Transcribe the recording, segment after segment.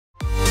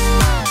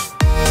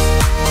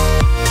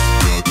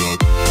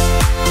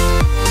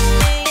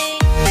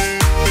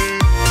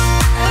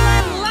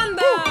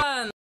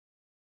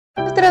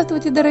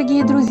Здравствуйте,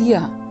 дорогие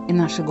друзья и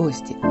наши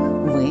гости!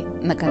 Вы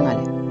на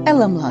канале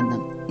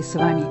ЛМ.Лondon и с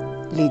вами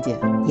Лидия.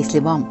 Если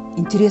вам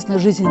интересна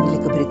жизнь в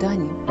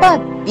Великобритании,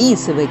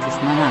 подписывайтесь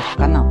на наш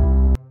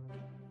канал.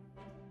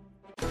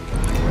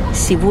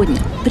 Сегодня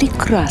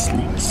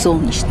прекрасный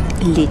солнечный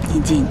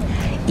летний день,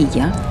 и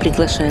я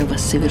приглашаю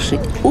вас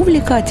совершить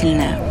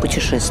увлекательное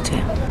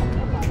путешествие.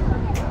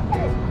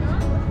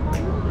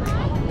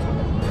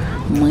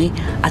 Мы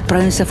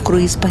отправимся в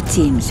круиз по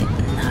Темзе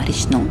на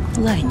речном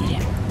лайнере.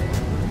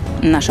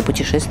 Наше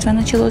путешествие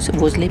началось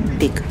возле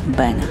Биг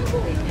Бена.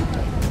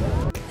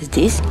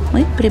 Здесь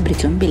мы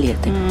приобретем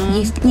билеты.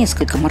 Есть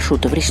несколько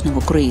маршрутов речного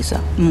круиза.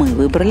 Мы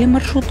выбрали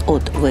маршрут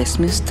от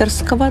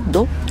Вестминстерского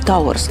до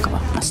Тауэрского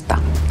моста.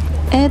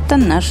 Это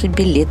наши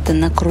билеты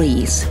на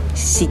круиз,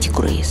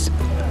 Сити-круиз.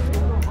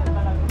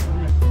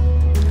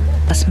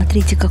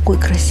 Посмотрите, какой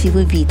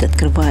красивый вид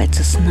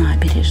открывается с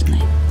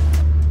набережной.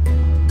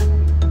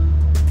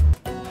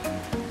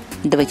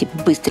 Давайте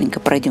быстренько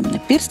пройдем на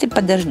пирс и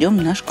подождем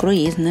наш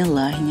круизный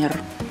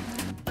лайнер.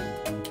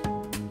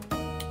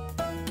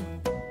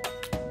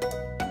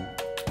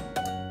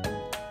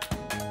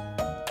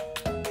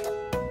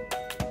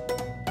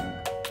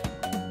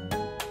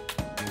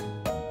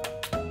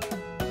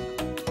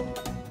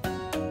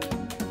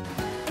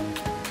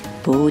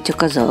 Путь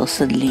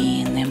оказался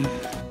длинным.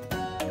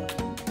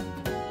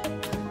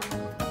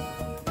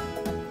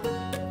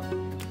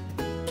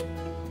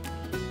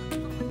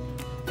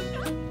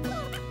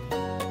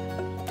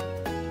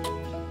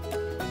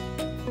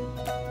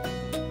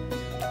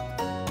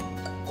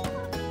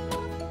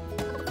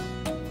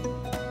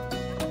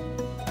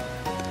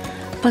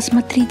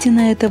 Посмотрите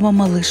на этого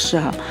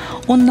малыша.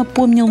 Он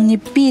напомнил мне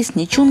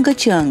песни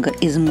Чунга-Чанга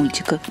из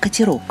мультика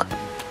 «Катерок».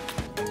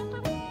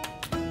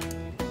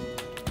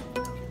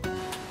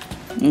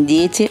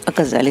 Дети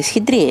оказались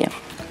хитрее.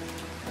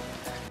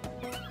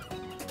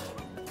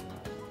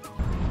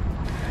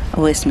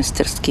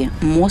 Вестминстерский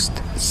мост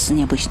с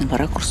необычного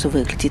ракурса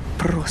выглядит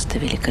просто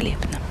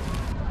великолепно.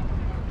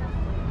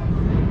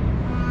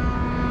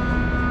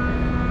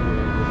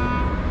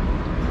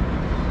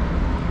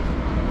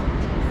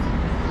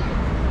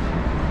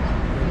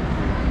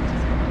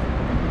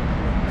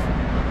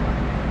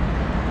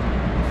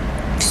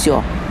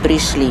 Все,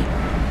 пришли.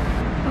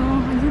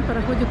 Один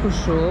пароходик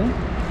ушел.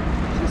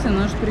 Сейчас и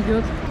наш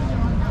придет.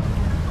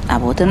 А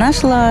вот и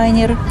наш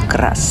лайнер.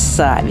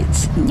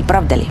 Красавец, не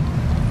правда ли?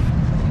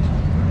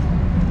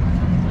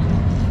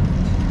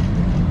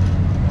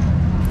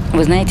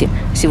 Вы знаете,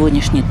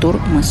 сегодняшний тур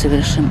мы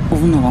совершим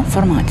в новом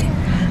формате.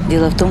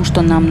 Дело в том,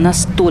 что нам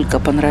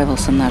настолько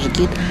понравился наш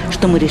гид,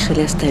 что мы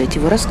решили оставить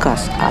его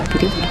рассказ, а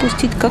перевод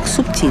пустить как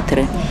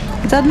субтитры.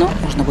 Заодно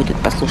можно будет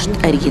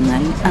послушать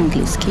оригинальный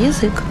английский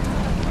язык.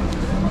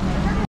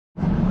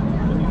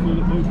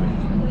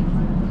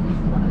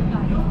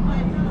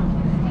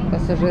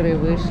 Пассажиры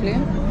вышли,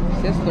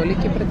 все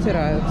столики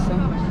протираются.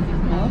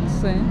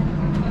 Молодцы.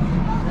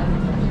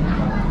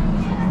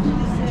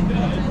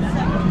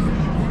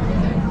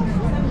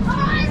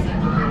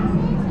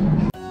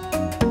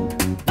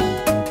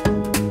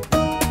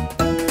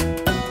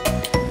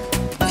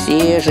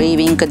 Все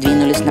живенько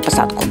двинулись на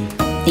посадку.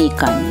 И,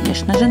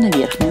 конечно же, на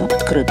верхнюю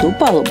открытую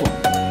палубу.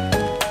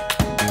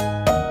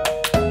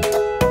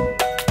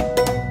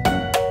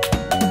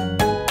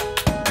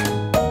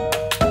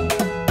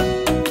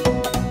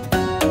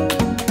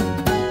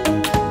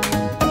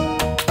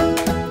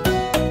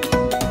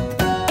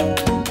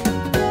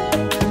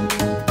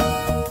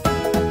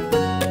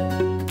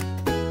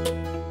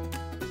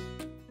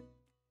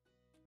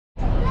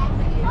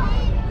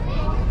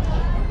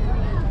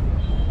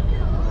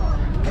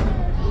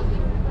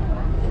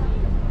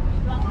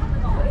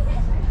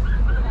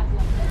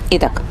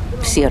 Итак,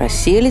 все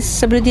расселись с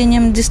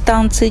соблюдением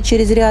дистанции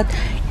через ряд,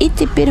 и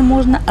теперь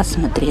можно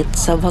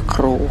осмотреться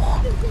вокруг.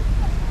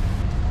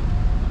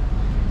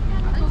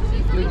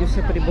 Люди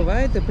все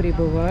прибывают и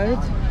прибывают.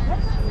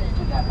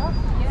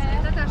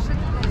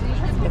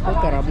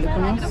 Такой кораблик у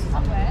нас.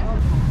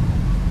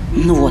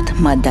 Ну вот,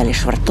 мы отдали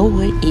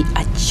швартовые и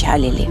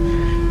отчалили.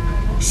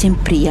 Всем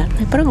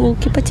приятной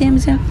прогулки по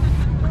Темзе.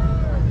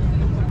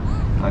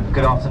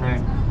 Good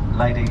afternoon,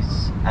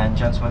 ladies and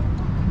gentlemen.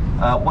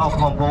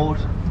 Welcome on board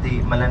the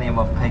Millennium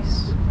of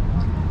Peace.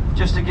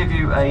 Just to give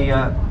you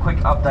a quick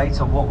update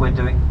on what we're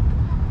doing,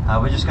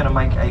 we're just going to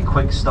make a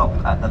quick stop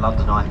at the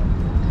London Eye.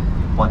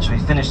 Once we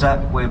finish that,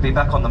 we'll be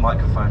back on the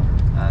microphone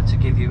to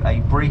give you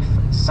a brief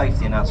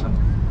safety announcement.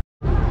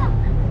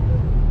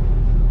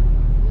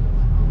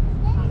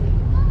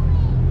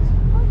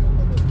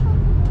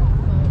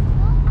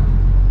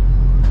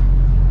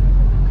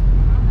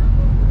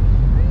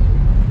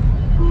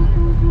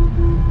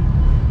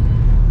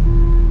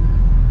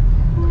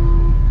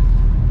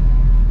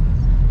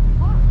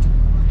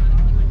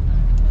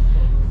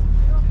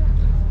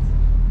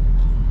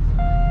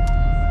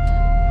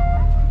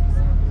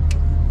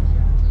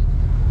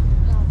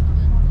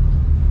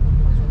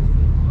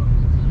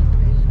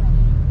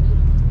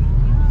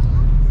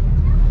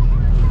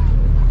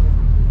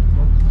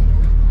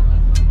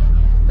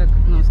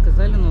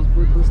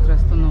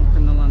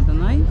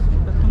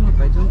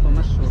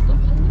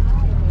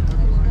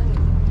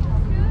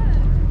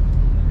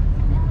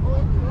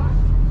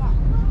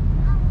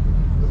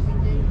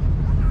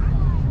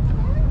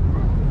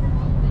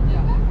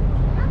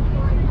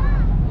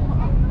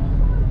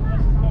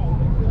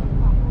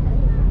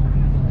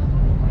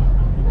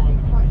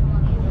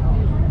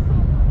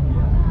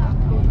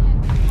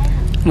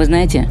 Вы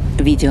знаете,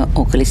 видео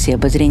о колесе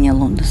обозрения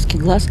 «Лондонский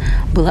глаз»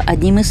 было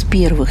одним из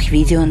первых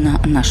видео на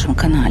нашем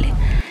канале.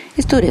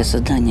 История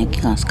создания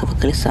гигантского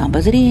колеса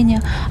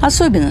обозрения,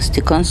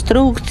 особенности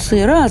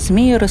конструкции,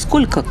 размеры,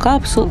 сколько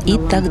капсул и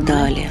так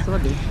далее.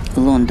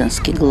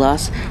 «Лондонский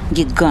глаз» –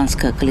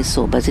 гигантское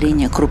колесо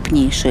обозрения,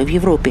 крупнейшее в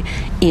Европе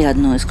и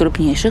одно из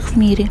крупнейших в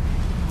мире.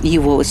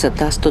 Его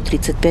высота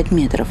 135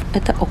 метров,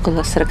 это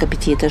около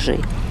 45 этажей.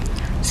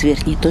 С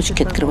верхней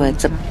точки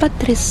открывается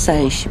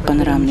потрясающий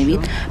панорамный вид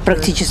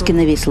практически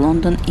на весь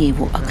Лондон и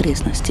его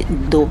окрестности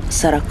до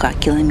 40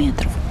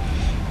 километров.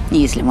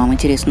 Если вам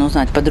интересно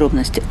узнать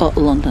подробности о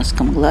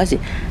лондонском глазе,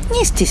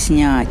 не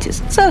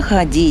стесняйтесь,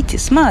 заходите,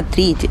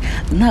 смотрите,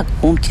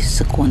 знакомьтесь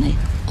с иконой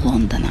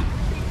Лондона.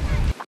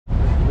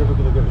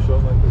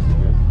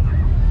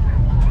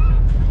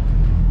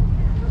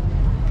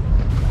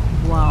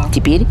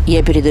 Теперь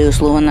я передаю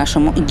слово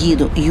нашему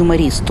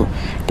гиду-юмористу.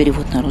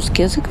 Перевод на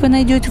русский язык вы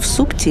найдете в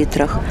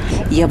субтитрах.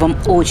 Я вам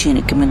очень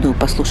рекомендую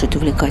послушать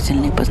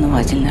увлекательный и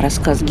познавательный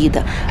рассказ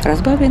гида,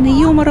 разбавленный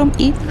юмором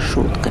и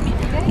шутками.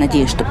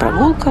 Надеюсь, что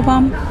прогулка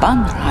вам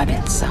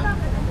понравится.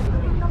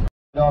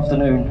 Good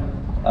afternoon,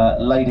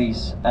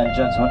 ladies and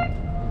gentlemen.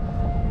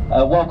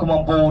 Welcome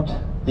on board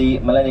the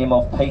Millennium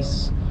of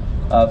Peace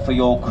for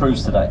your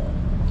cruise today.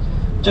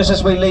 Just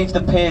as we leave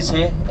the piers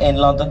here in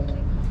London,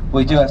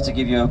 we do have to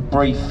give you a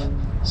brief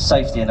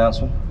safety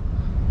announcement.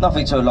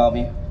 Nothing to alarm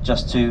you,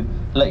 just to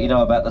let you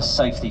know about the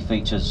safety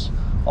features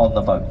on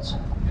the boat.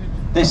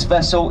 This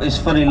vessel is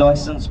fully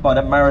licensed by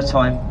the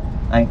Maritime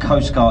and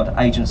Coast Guard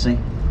Agency.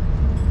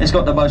 It's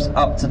got the most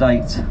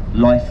up-to-date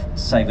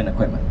life-saving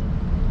equipment.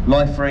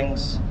 Life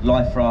rings,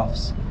 life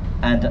rafts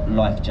and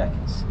life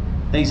jackets.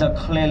 These are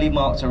clearly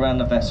marked around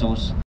the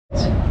vessels.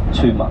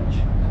 Too much.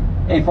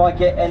 If I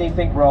get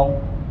anything wrong,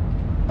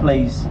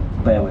 please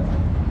bear with me.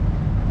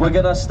 We're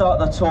going to start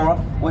the tour.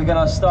 We're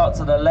going to start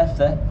to the left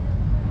there.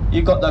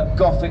 You've got the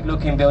Gothic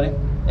looking building.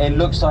 It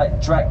looks like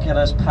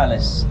Dracula's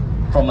palace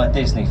from a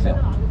Disney film.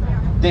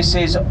 This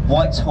is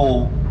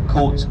Whitehall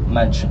Court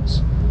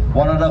Mansions,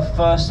 one of the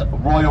first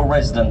royal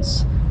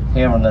residents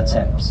here on the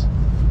Thames.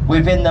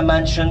 Within the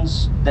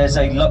mansions, there's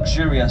a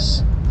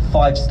luxurious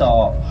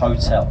 5-star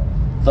hotel,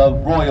 the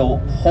Royal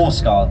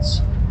Horse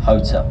Guards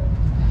Hotel.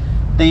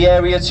 The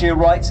area to your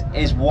right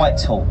is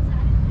Whitehall.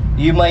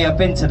 You may have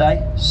been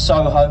today,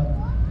 Soho,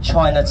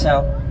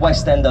 Chinatown,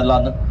 West End of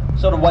London,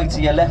 sort of way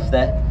to your left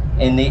there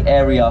in the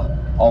area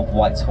of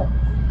Whitehall.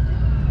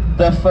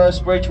 The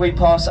first bridge we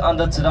pass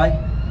under today,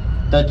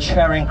 the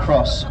Charing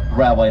Cross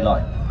railway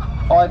line.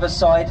 Either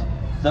side,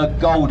 the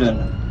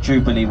Golden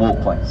Jubilee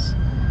walkways.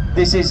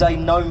 This is a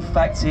known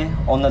fact here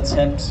on the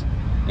Thames.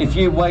 If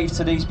you wave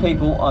to these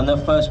people on the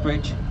first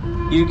bridge,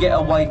 you get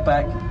a wave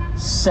back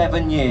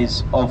 7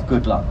 years of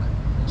good luck.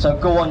 So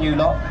go on you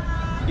lot,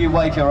 you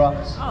wave your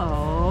arms.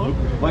 Oh.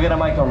 We're gonna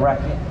make a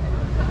racket.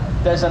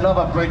 There's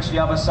another bridge the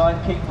other side,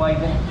 keep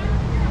waving.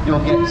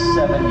 You'll get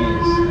 7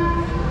 years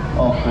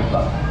of good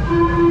luck.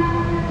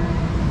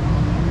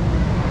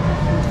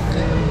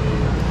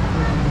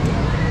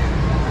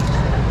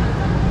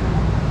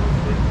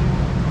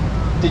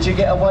 Did you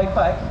get a wave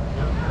back?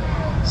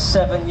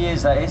 7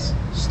 years that is,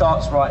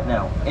 starts right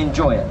now.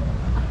 Enjoy it.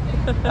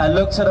 And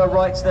look to the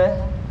right there,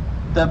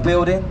 the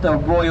building, the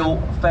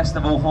Royal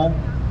Festival Hall,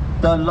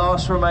 the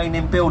last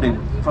remaining building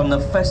from the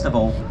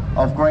Festival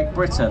of Great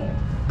Britain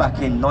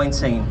back in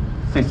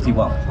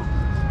 1951.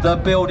 The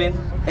building,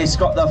 it's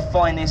got the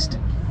finest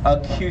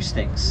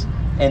acoustics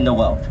in the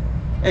world.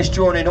 It's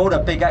drawn in all the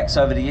big acts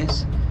over the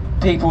years.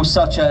 People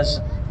such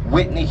as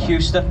Whitney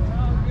Houston,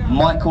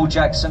 Michael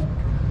Jackson,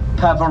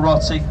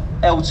 Pavarotti,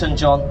 Elton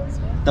John,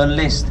 the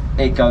list,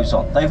 it goes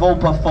on. They've all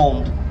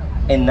performed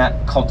in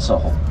that concert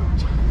hall.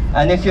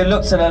 And if you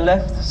look to the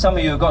left, some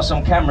of you have got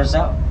some cameras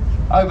out.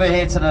 Over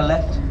here to the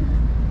left,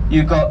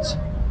 you've got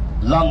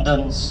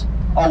London's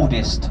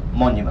oldest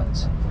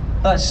monument.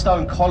 That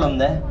stone column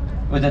there,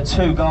 with the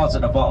 2 guards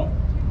at the bottom,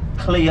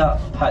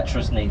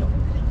 Cleopatra's Needle.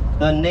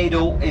 The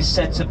needle is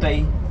said to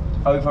be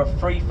over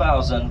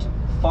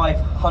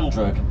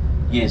 3,500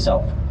 years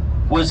old.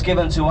 Was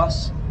given to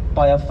us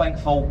by a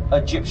thankful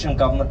Egyptian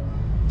government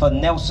for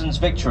Nelson's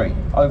victory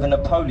over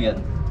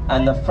Napoleon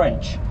and the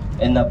French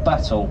in the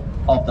Battle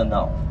of the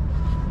Nile.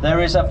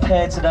 There is a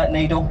pair to that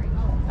needle,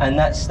 and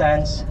that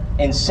stands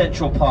in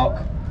Central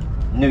Park,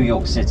 New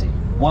York City,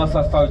 worth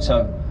a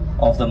photo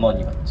of the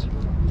monument.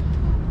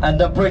 And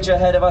the bridge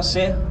ahead of us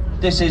here,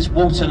 this is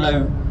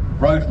Waterloo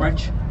Road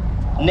Bridge,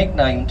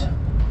 nicknamed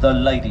the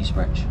Ladies'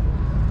 Bridge.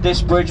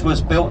 This bridge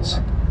was built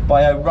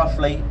by a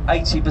roughly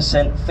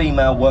 80%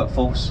 female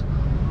workforce,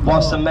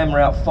 whilst the men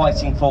were out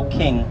fighting for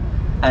king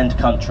and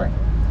country.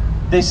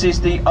 This is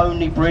the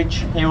only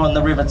bridge here on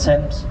the River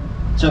Thames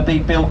to be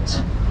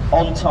built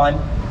on time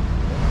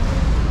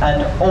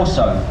and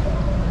also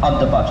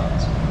under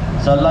budget.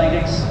 So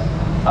ladies,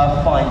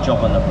 a fine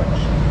job on the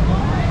bridge.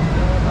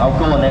 Oh,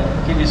 go on then,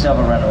 give yourself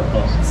a round of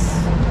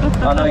applause.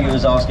 I know you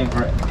was asking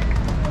for it.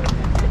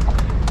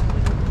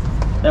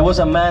 There was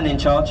a man in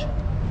charge.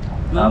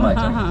 No, mate,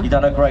 you've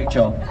done a great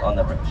job on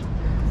the bridge.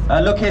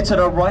 Look here to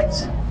the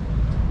right.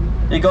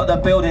 You got the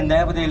building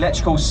there with the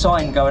electrical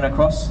sign going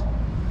across.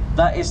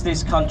 That is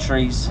this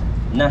country's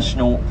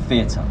national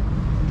theatre.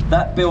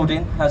 That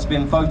building has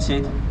been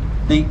voted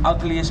the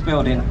ugliest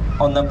building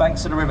on the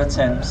banks of the River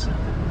Thames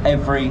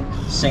every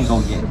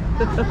single year.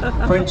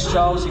 Prince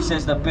Charles, he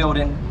says the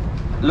building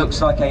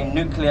looks like a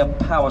nuclear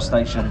power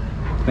station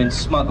been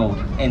smuggled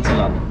into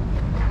London.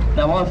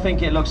 Now I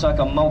think it looks like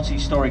a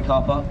multi-storey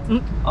car park.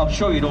 I'm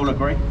sure you'd all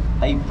agree,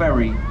 a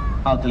very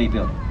ugly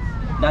building.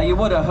 Now you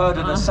would have heard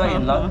of the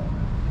saying though,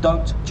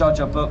 don't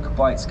judge a book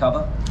by its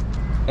cover.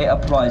 It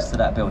applies to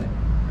that building.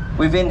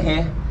 Within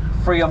here,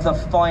 3 of the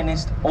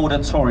finest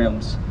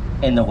auditoriums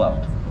in the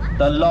world.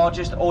 The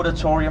largest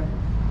auditorium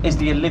is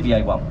the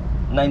Olivier one,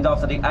 named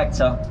after the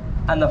actor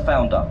and the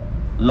founder,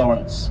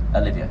 Laurence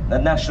Olivier. The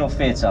National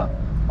Theatre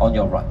on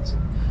your right.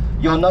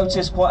 You'll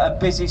notice quite a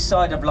busy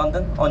side of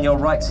London on your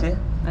right here.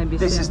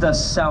 This is the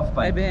south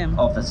bank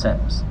of the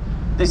Thames.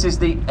 This is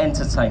the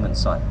entertainment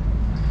side.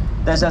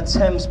 There's a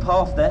Thames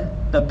path there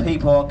that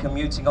people are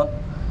commuting on.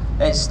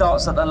 It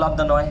starts at the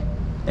London Eye,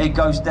 it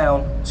goes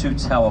down to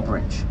Tower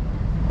Bridge.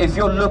 If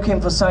you're looking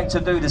for something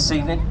to do this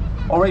evening,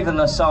 or even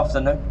this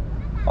afternoon,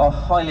 I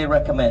highly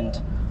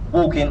recommend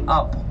walking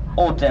up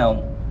or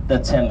down the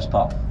Thames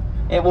path.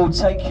 It will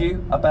take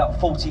you about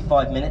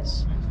 45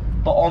 minutes,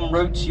 but en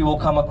route you will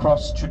come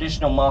across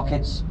traditional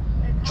markets,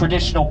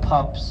 traditional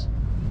pubs,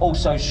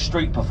 also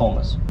street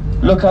performers.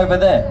 Look over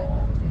there.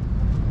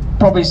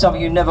 Probably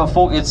something you never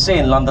thought you'd see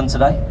in London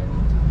today.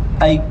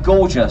 A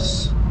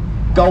gorgeous,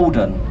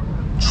 golden,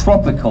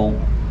 tropical,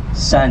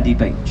 sandy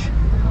beach.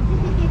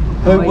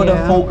 Who would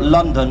have thought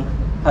London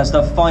has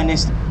the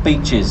finest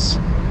beaches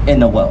in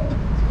the world?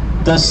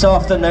 This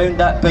afternoon,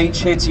 that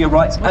beach here to your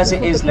right, as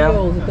it is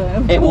now,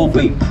 it will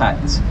be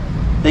packed.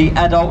 The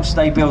adults,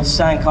 they build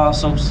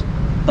sandcastles,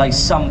 they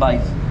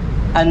sunbathe,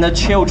 and the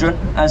children,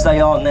 as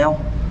they are now,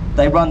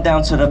 they run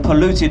down to the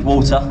polluted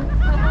water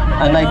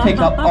and they pick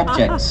up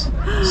objects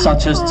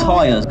such as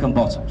tyres and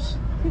bottles.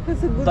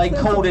 They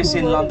call this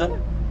in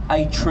London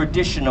a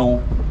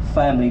traditional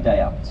family day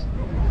out,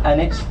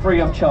 and it's free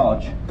of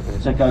charge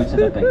to go to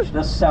the beach,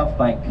 the South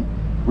Bank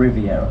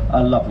Riviera,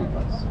 a lovely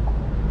place.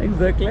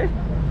 Exactly.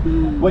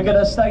 We're going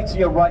to stay to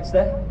your right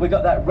there. We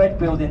got that red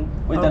building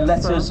with the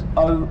letters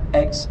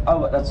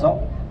OXO at the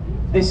top.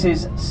 This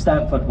is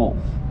Stamford Wharf.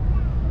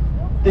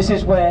 This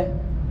is where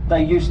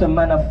they used to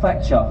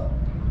manufacture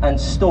and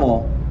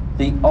store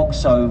the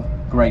OXO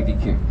gravy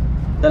cube.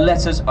 The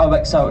letters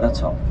OXO at the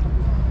top.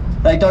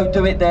 They don't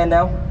do it there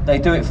now. They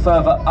do it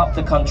further up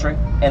the country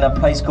in a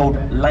place called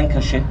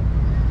Lancashire.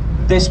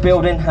 This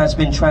building has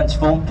been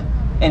transformed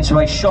into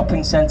a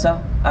shopping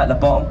centre at the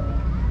bottom.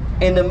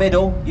 In the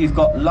middle, you've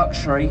got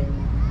luxury,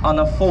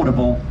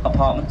 unaffordable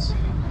apartments.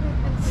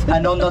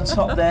 And on the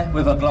top there,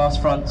 with a glass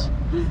front,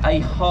 a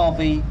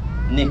Harvey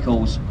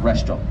Nichols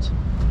restaurant.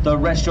 The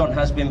restaurant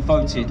has been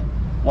voted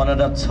one of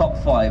the top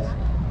 5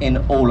 in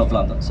all of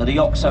London. So the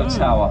OXO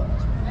Tower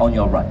on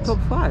your right. Top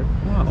 5,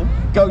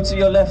 wow. Go to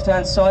your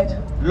left-hand side,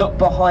 look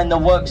behind the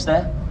works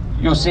there.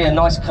 You'll see a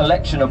nice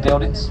collection of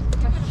buildings.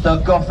 The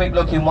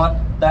Gothic-looking one,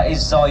 that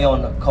is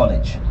Zion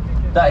College.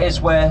 That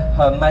is where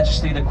Her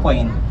Majesty the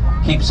Queen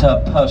keeps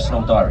her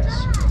personal diaries.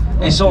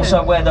 It's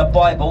also where the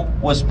Bible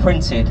was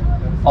printed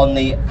on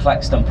the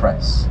Claxton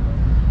press.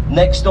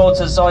 Next door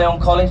to Zion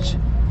College,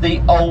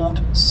 the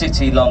Old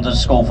City London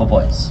School for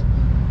Boys.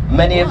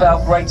 Many of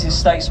our greatest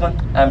statesmen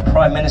and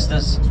prime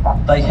ministers,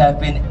 they have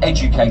been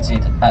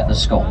educated at the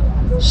school.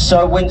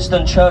 Sir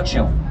Winston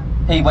Churchill,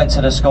 he went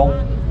to the school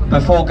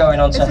before going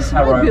on to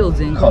Harrow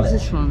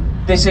College.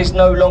 This is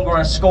no longer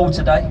a school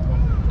today,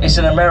 it's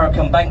an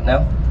American bank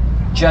now,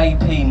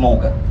 JP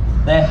Morgan.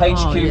 Their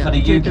HQ for the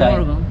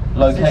UK,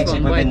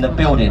 located within the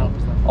building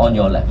on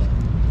your left.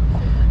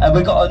 And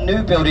we've got a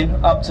new building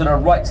up to the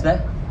right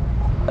there.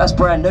 That's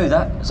brand new,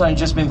 that. It's only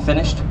just been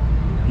finished.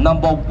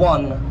 Number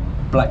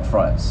 1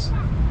 Blackfriars.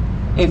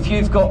 If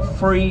you've got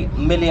 £3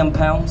 million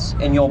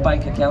in your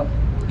bank account,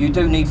 you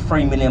do need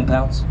 £3 million,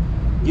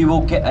 you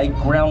will get a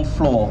ground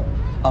floor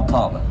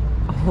apartment.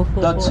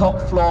 The top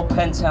floor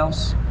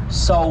penthouse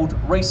sold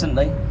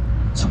recently,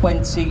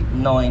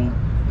 £29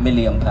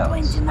 million.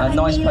 A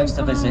nice place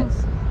to visit.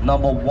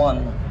 Number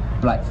 1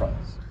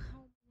 Blackfriars.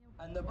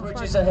 And the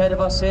bridges ahead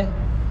of us here,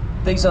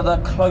 these are the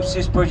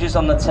closest bridges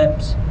on the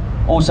Thames,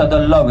 also the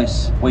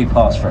lowest we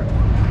pass through.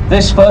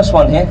 This first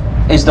one here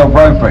is the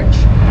road bridge.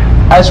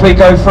 As we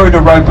go through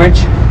the road bridge,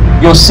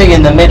 you'll see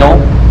in the middle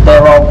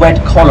there are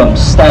red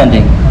columns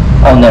standing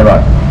on their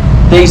own.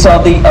 These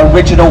are the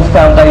original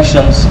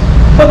foundations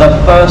for the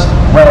first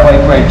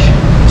railway bridge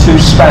to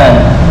span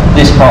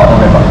this part of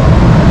the river.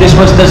 This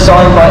was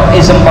designed by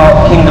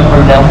Isambard, King of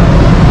Brunel.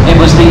 It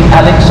was the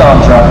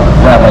Alexandra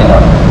railway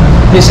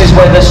line. This is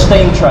where the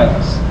steam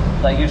trains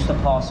they used to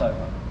pass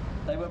over.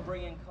 They were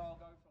bringing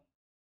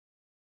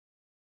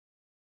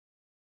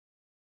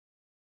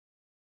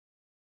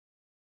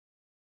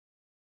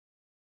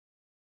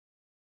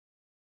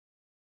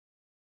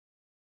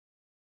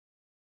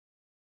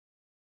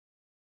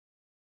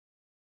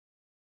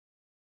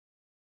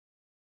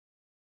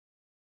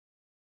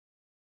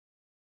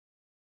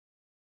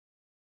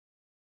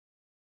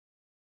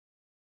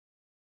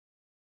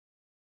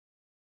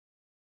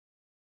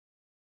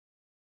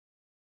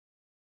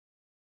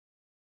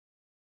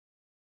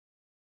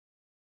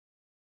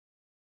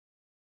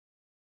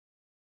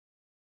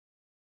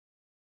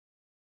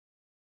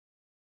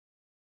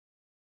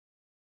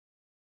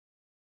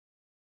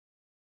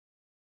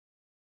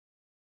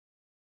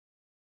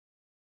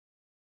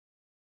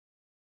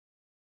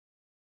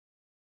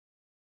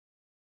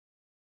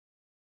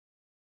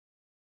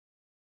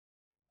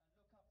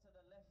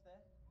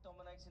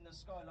facing the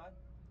skyline,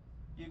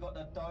 you got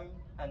the dome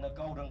and the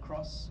golden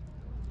cross.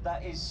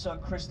 That is Sir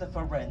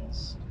Christopher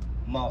Wren's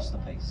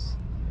masterpiece.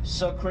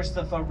 Sir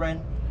Christopher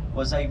Wren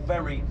was a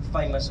very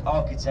famous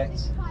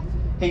architect.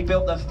 He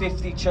built the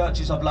 50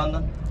 churches of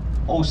London,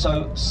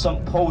 also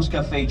St Paul's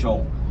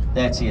Cathedral,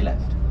 there to your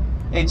left.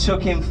 It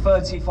took him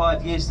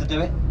 35 years to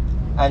do it,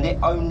 and it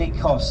only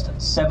cost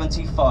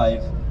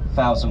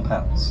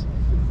 £75,000.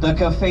 The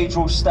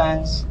cathedral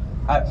stands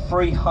at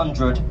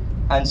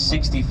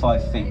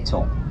 365 feet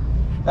tall.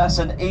 That's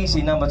an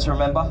easy number to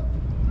remember,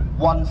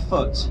 1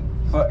 foot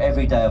for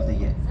every day of the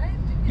year.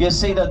 You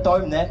see the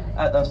dome there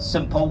at the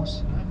St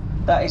Paul's?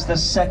 That is the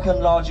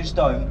second largest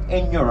dome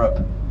in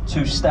Europe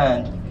to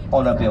stand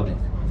on a building.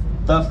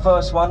 The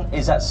first one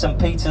is at St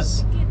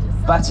Peter's,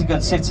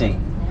 Vatican City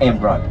in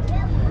Rome.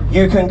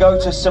 You can go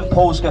to St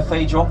Paul's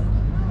Cathedral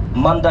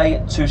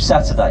Monday to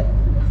Saturday.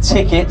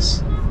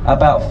 Tickets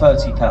about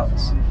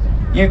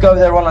 £30. You go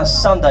there on a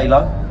Sunday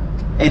though,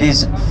 it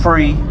is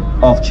free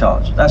of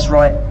charge. That's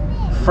right,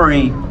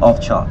 free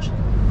of charge.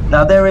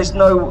 Now there is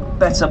no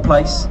better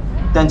place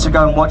than to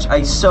go and watch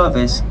a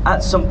service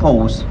at St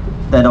Paul's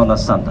than on a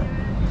Sunday.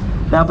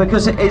 Now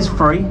because it is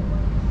free,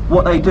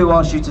 what they do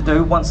ask you to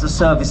do once the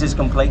service is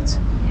complete,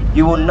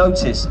 you will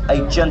notice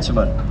a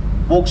gentleman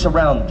walks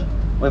around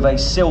with a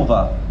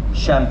silver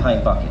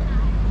champagne bucket.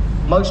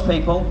 Most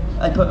people,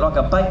 they put like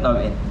a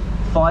banknote in,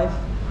 5,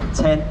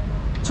 10,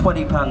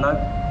 20 pound note.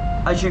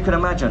 As you can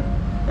imagine,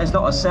 there's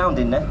not a sound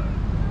in there.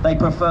 They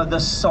prefer the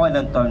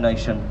silent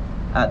donation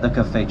at the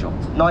cathedral.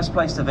 Nice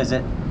place to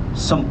visit,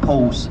 St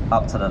Paul's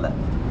up to the left.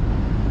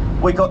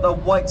 We got the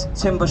white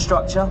timber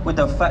structure with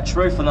the thatched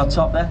roof on the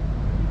top there.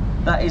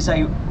 That is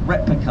a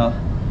replica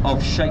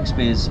of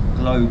Shakespeare's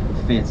Globe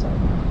Theatre.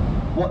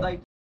 What they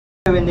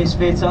do in this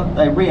theatre,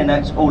 they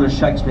reenact all of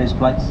Shakespeare's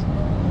plays.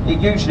 It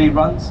usually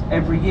runs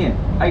every year,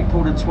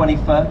 April the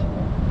 23rd,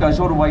 goes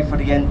all the way for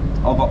the end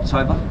of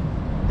October.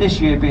 This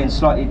year being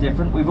slightly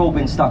different, we've all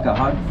been stuck at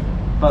home,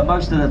 but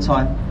most of the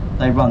time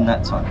they run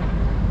that time.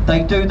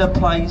 They do the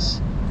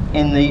plays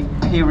in the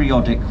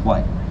periodic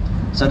way.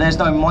 So there's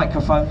no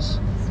microphones,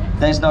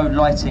 there's no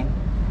lighting,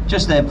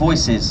 just their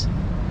voices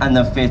and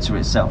the theatre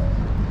itself.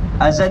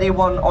 Has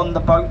anyone on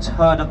the boat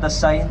heard of the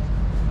saying,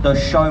 the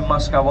show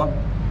must go on?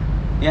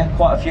 Yeah,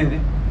 quite a few of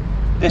you.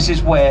 This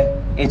is where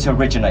it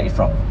originated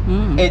from.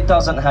 It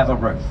doesn't have a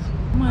roof.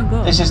 Oh my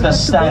God. This is the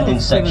standing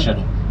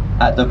section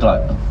at the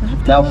Globe.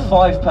 Now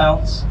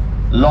 £5,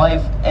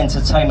 live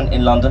entertainment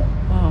in London.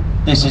 Wow.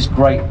 This is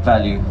great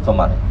value for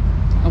money.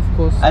 Of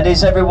course. And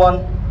is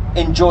everyone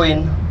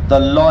enjoying the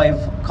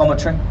live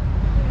commentary?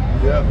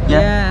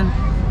 Yeah.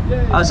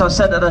 As I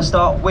said at the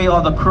start, we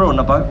are the crew on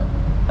the boat.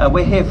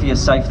 We're here for your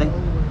safety.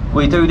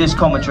 We do this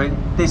commentary.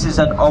 This is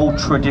an old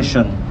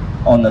tradition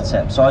on the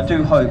Thames, so I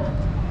do hope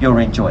you're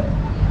enjoying it.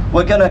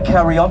 We're going to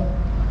carry on.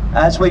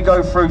 As we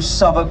go through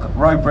Southwark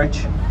Road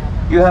Bridge,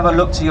 you have a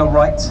look to your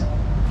right.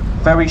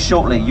 Very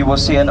shortly you will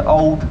see an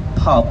old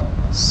pub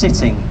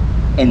sitting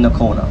in the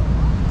corner.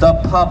 The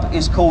pub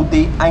is called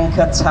the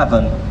Anchor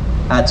Tavern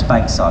at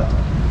Bankside,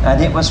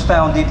 and it was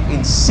founded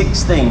in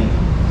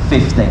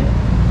 1615.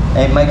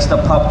 It makes the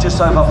pub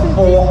just over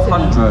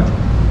 400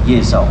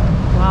 years old.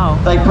 Wow.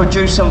 They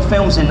produced some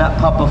films in that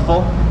pub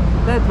before,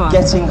 That one.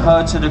 Getting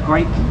Her to the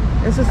Greek,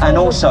 This is and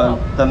so also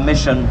cool. the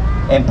Mission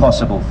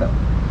Impossible film.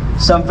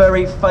 Some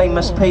very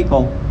famous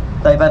people,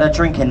 they've had a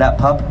drink in that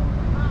pub.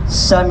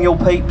 Samuel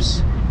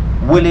Pepys,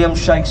 William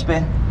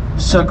Shakespeare,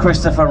 Sir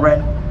Christopher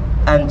Wren,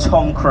 and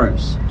Tom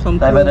Cruise.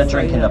 They've had a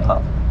drink in the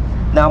pub.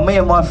 Now me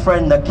and my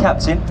friend, the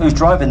captain, who's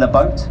driving the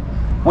boat,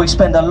 we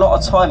spend a lot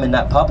of time in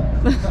that pub.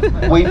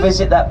 We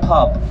visit that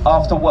pub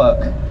after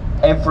work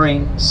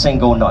every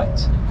single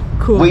night.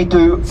 Cool. We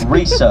do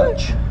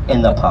research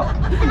in the pub.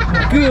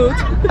 Good.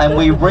 And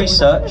we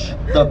research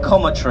the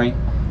commentary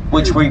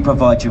which we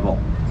provide you all.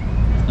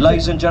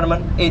 Ladies and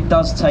gentlemen, it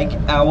does take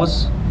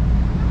hours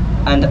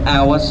and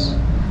hours,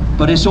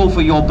 but it's all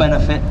for your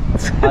benefit.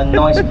 A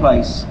nice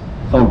place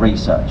for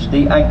research.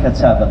 The Anchor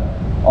Tavern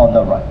on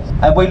the right.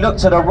 And we look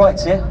to the right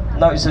here.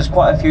 Notice there's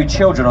quite a few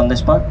children on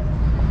this boat.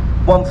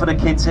 One for the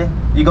kids here.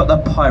 You got the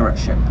pirate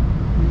ship.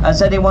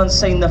 Has anyone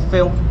seen the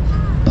film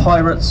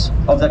Pirates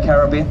of the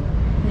Caribbean?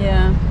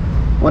 Yeah.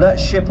 Well, that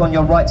ship on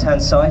your right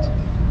hand side,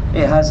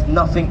 it has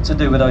nothing to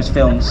do with those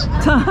films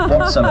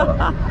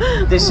whatsoever.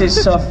 This is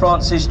Sir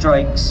Francis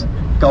Drake's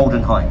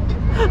Golden Hind.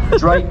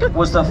 Drake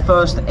was the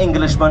first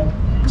Englishman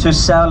to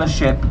sail a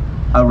ship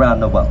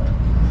around the world.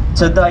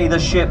 Today the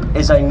ship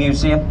is a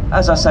museum.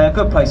 As I say, a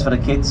good place for the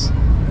kids.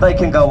 They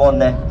can go on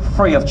there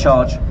free of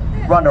charge,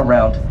 run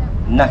around,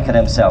 knacker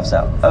themselves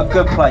out. A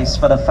good place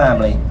for the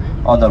family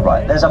on the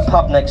right. There's a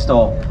pub next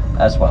door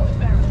as well.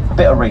 A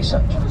bit of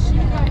research.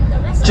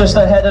 Just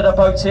ahead of the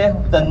boat here,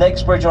 the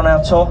next bridge on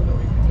our tour.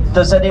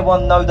 Does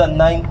anyone know the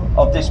name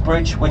of this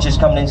bridge which is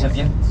coming into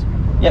view?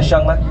 Yes,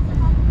 young man?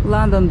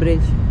 London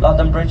Bridge.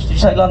 London Bridge. Did you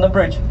say London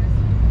Bridge?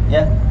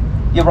 Yeah?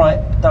 You're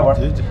right, don't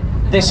worry.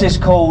 This is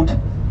called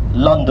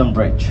London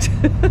Bridge,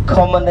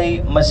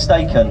 commonly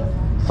mistaken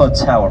for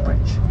Tower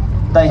Bridge.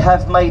 They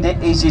have made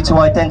it easy to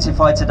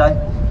identify today.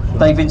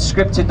 they've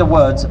inscripted the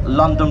words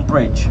London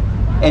Bridge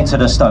into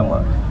the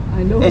stonework.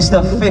 I know. It's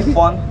the fifth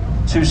one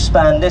to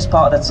span this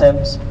part of the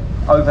Thames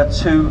over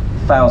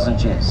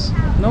 2,000 years.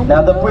 No,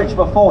 Now the no. bridge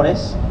before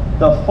this,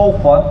 the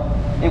fourth one,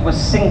 it was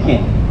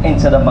sinking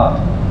into the mud.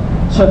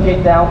 Took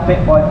it down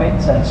bit by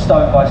bit and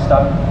stone by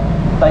stone.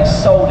 They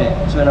sold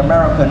it to an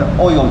American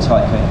oil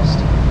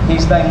tycoonist.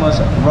 His name was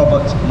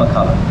Robert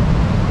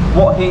McCulloch.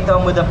 What he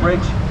done with the bridge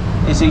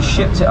is he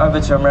shipped it over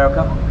to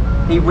America.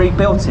 He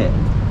rebuilt it,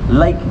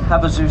 Lake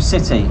Havasu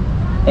City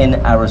in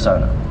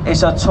Arizona.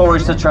 It's a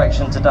tourist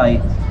attraction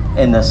today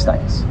in the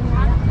States.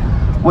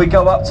 We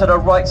go up to the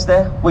right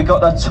there, we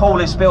got the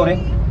tallest building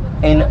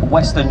in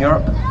Western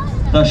Europe,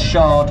 the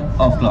Shard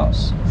of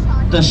Glass.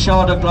 The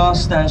Shard of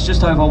Glass stands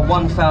just over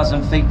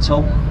 1,000 feet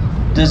tall,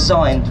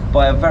 designed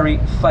by a very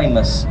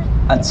famous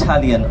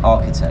Italian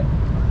architect,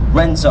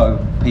 Renzo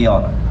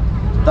Piano.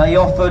 They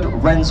offered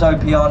Renzo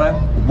Piano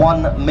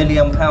 £1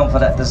 million for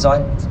that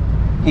design.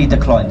 He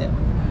declined it.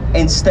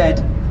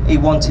 Instead, he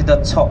wanted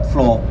the top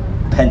floor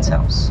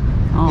penthouse.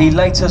 Oh. He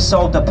later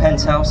sold the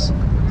penthouse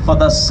for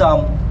the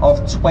sum of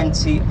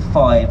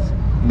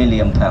 £25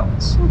 million.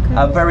 Okay.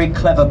 A very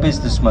clever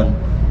businessman,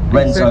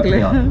 Renzo Exactly.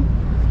 Piano.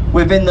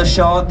 Within the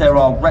Shard, there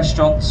are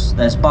restaurants,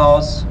 there's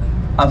bars,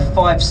 a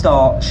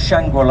 5-star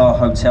Shangri-La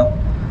hotel,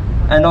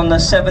 and on the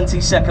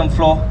 72nd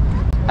floor,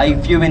 a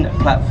viewing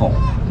platform.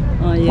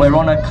 Oh, yeah. Where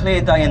on a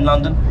clear day in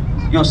London,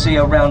 you'll see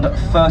around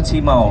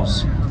 30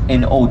 miles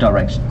in all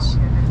directions.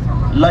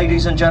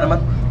 Ladies and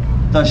gentlemen,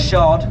 the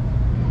Shard,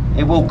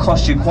 it will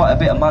cost you quite a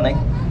bit of money.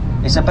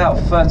 It's about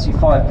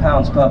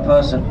 £35 per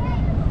person.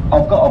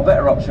 I've got a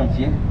better option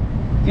for you.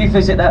 If you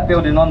visit that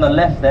building on the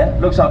left there,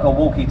 looks like a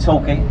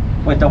walkie-talkie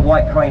with the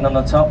white crane on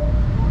the top.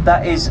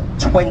 That is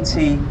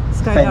 20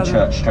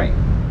 Fenchurch Street.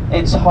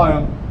 It's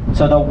home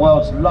to the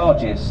world's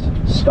largest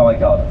Sky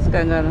Garden.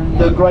 Sky Garden.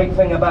 The great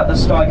thing about the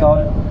Sky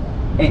Garden,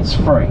 it's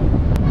free.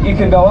 You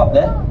can go up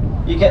there,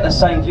 you get the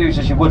same views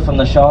as you would from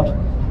the Shard,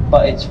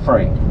 but it's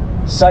free.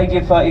 Save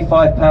your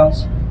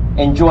 £35,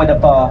 enjoy the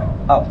bar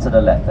up to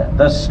the left there,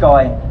 the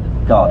Sky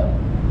Garden.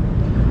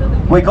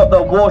 We got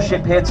the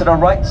warship here to the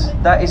right,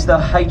 that is the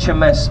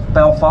HMS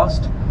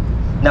Belfast.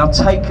 Now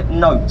take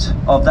note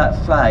of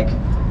that flag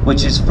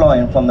which is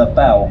flying from the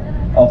bow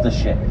of the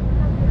ship.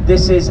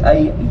 This is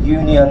a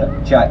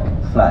Union Jack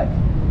flag,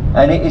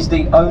 and it is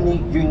the only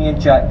Union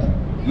Jack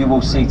you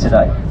will see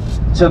today.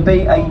 To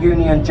be a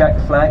Union Jack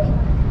flag,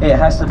 it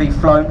has to be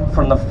flown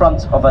from the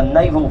front of a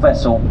naval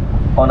vessel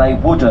on a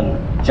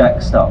wooden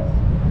jack staff.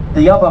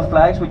 The other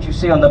flags which you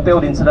see on the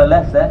building to the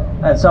left there,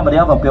 and some of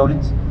the other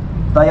buildings,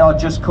 they are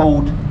just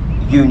called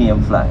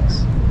Union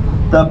flags.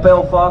 The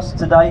Belfast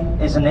today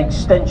is an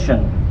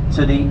extension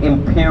to the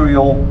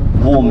Imperial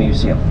War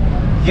Museum.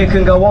 You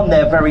can go on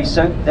there very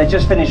soon. They're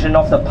just finishing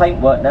off the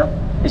paintwork now.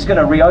 It's going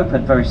to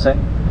reopen very soon.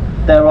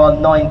 There are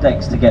 9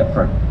 decks to get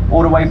through,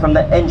 all the way from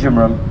the engine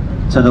room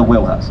to the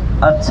wheelhouse.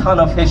 A ton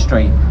of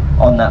history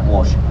on that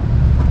warship.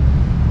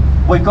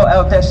 We've got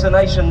our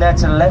destination there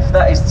to the left.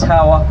 That is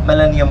Tower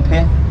Millennium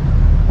Pier.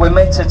 We're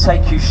meant to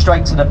take you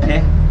straight to the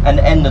pier and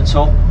end the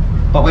tour,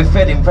 but we're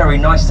feeling very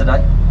nice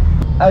today.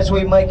 As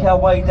we make our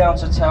way down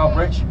to Tower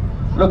Bridge,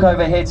 look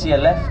over here to your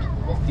left,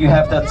 you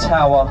have the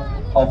Tower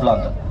of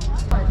London.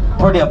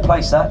 Brilliant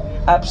place that,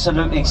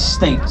 absolutely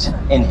steeped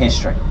in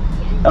history.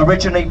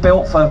 Originally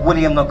built for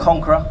William the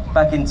Conqueror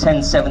back in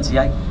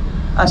 1078.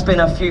 That's been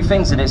a few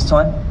things in its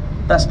time.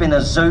 That's been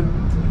a zoo,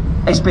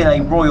 it's been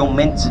a royal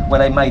mint where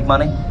they made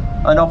money,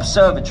 an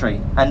observatory,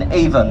 and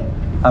even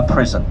a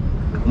prison.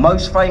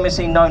 Most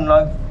famously known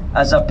though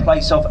as a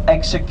place of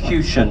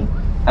execution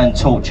and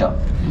torture.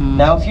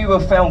 Now if you were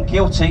found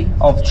guilty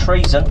of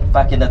treason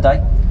back in the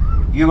day,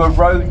 you were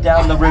rowed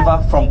down the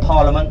river from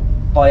Parliament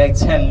by a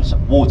Thames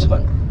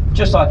waterman,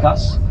 just like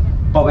us,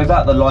 but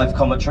without the live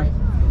commentary.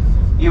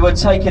 You were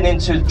taken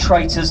into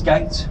Traitor's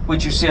Gate,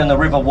 which you see on the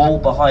river wall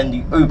behind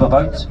the Uber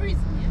boat,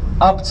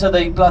 up to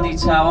the bloody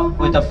tower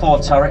with the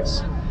 4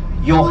 turrets.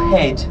 Your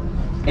head,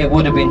 it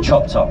would have been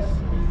chopped off.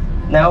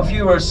 Now if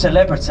you were a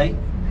celebrity,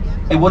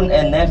 it wouldn't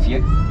end there for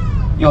you.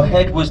 Your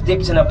head was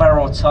dipped in a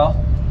barrel of tar,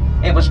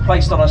 it was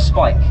placed on a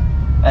spike,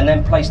 and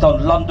then placed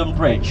on London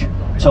Bridge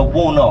to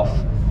warn off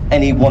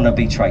any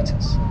wannabe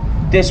traitors.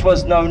 This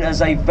was known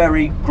as a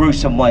very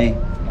gruesome way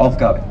of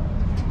going.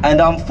 And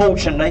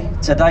unfortunately,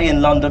 today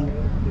in London,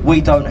 we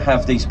don't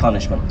have these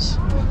punishments.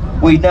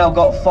 We've now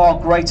got far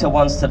greater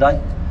ones today.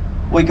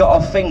 We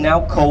got a thing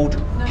now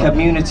called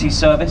community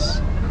service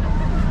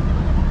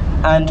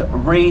and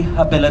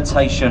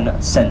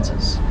rehabilitation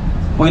centres.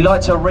 We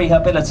like to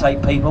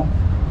rehabilitate people.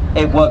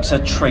 It works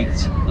a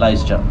treat,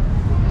 ladies and gentlemen.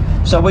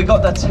 So we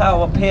got the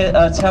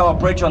Tower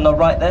Bridge on the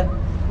right there.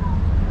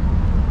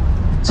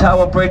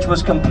 Tower Bridge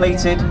was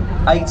completed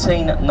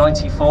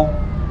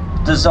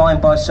 1894,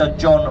 designed by Sir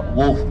John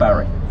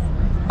Wolfe-Barry.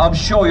 I'm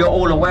sure you're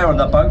all aware on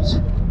the boat,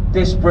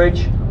 this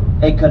bridge,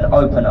 it can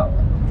open up.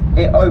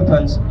 It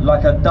opens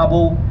like a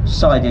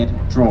double-sided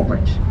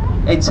drawbridge.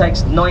 It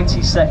takes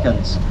 90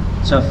 seconds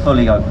to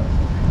fully open.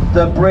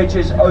 The bridge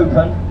is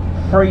open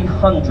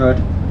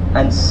 365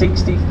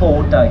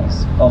 364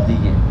 days of the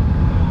year.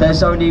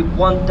 There's only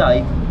one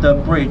day the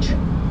bridge,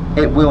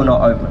 it will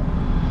not open.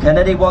 Can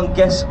anyone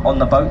guess on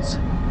the boat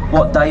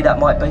what day that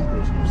might be?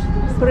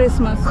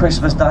 Christmas.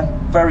 Christmas Day,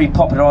 very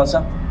popular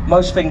answer.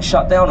 Most things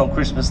shut down on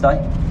Christmas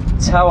Day.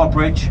 Tower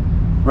Bridge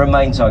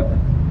remains open.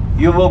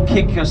 You will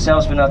kick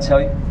yourselves when I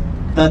tell you,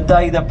 the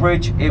day the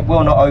bridge, it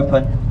will not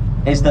open,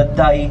 is the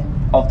day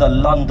of the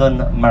London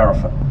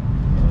Marathon.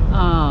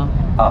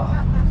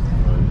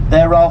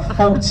 There are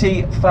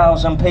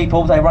 40,000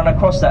 people, they run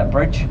across that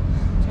bridge,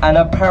 and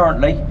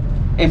apparently,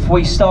 if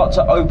we start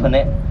to open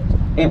it,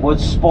 it would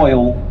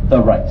spoil the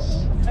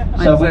race.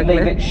 So we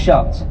leave it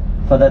shut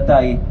for the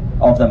day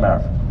of the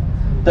marathon.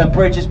 The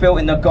bridge is built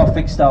in the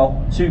Gothic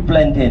style to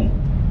blend in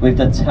with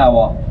the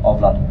Tower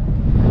of London.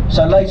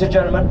 So ladies and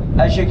gentlemen,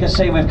 as you can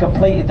see, we've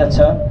completed the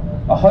turn.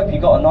 I hope you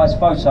got a nice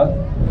photo.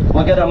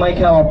 We're going to make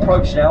our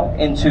approach now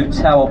into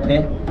Tower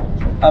Pier.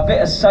 A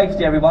bit of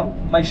safety,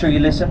 everyone, make sure you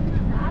listen.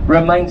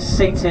 Remain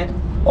seated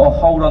or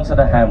hold on to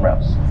the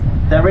handrails.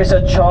 There is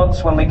a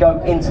chance when we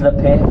go into the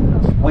pier,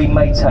 we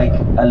may take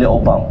a little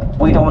bump.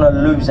 We don't want to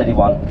lose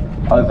anyone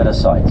over the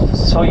side.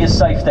 So for your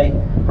safety,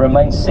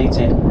 remain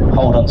seated,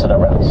 hold on to the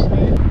rails.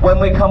 When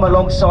we come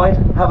alongside,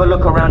 have a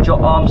look around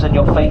your arms and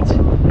your feet.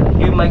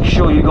 You make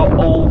sure you got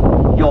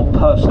all your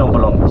personal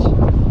belongings.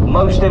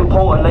 Most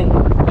importantly,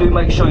 do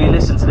make sure you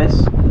listen to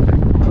this.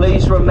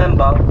 Please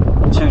remember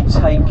to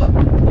take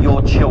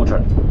your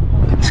children.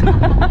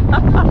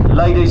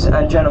 Ladies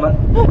and gentlemen,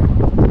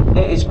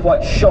 it is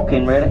quite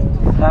shocking really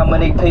how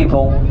many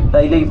people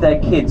they leave their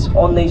kids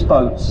on these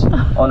boats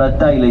on a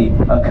daily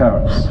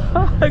occurrance.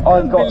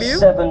 I've got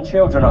 7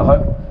 children at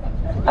home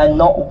and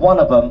not one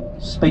of them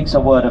speaks a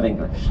word of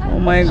English. Oh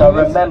my so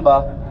goodness.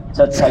 remember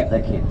to take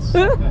the kids.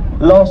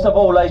 Last of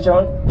all, ladies and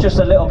gentlemen, just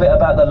a little bit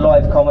about the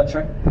live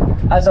commentary.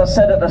 As I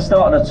said at the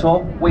start of the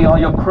tour, we are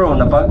your crew on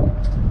the boat.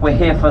 We're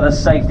here for the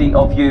safety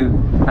of you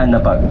and the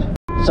boat.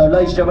 So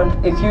ladies and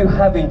gentlemen, if you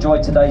have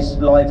enjoyed today's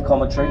live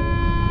commentary,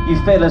 you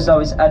feel as though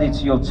it's added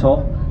to your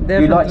tour,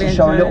 you'd like to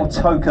show a little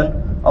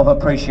token of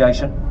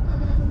appreciation,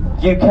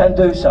 you can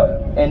do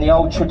so in the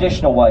old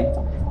traditional way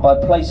by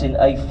placing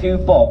a few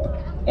bob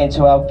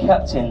into our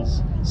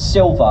captain's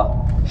silver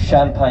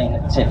champagne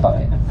tip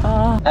bucket.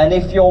 And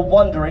if you're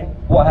wondering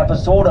what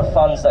happens to all the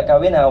funds that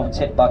go in our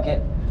tip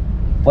bucket,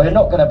 well, they're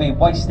not going to be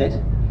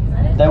wasted.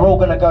 They're all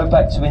going to go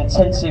back to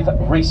intensive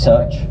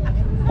research,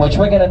 which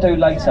we're going to do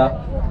later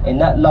in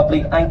that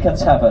lovely Anchor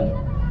Tavern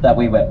that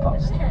we went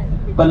past.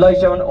 But ladies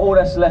and gentlemen, all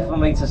that's left for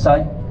me to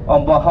say,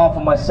 on behalf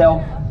of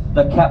myself,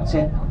 the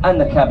captain and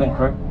the cabin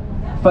crew,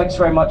 thanks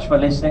very much for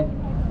listening.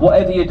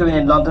 Whatever you're doing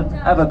in London,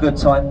 have a good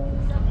time.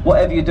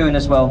 Whatever you're doing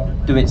as well,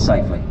 do it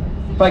safely.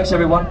 Thanks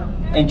everyone,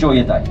 enjoy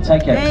your day.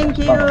 Take care. Thank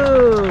you.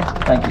 Bye-bye.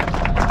 Thank you.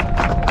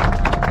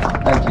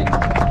 Thank you.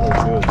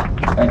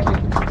 Thank you.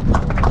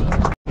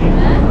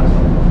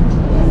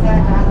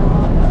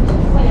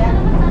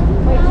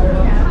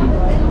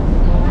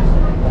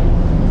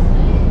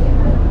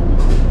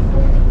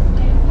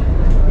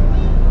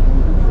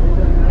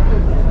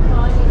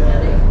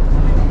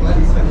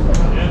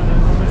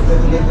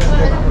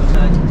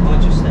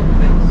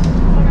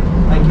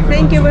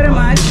 Thank you very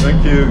much.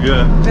 Thank you,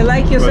 yeah. We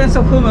like your sense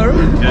of humor.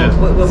 Yeah.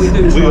 What we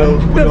do. We all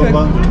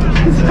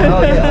Londoners.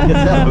 Oh yeah, I can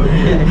tell.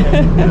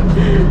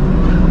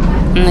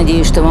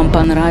 Надеюсь, что вам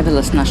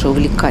понравилось наше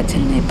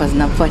увлекательное и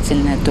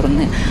познавательное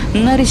турне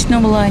на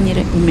речном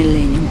лайнере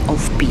Millennium of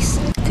Peace,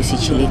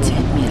 тысячелетие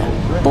мира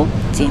по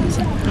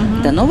Темзе.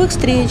 До новых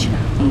встреч!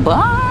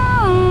 Bye!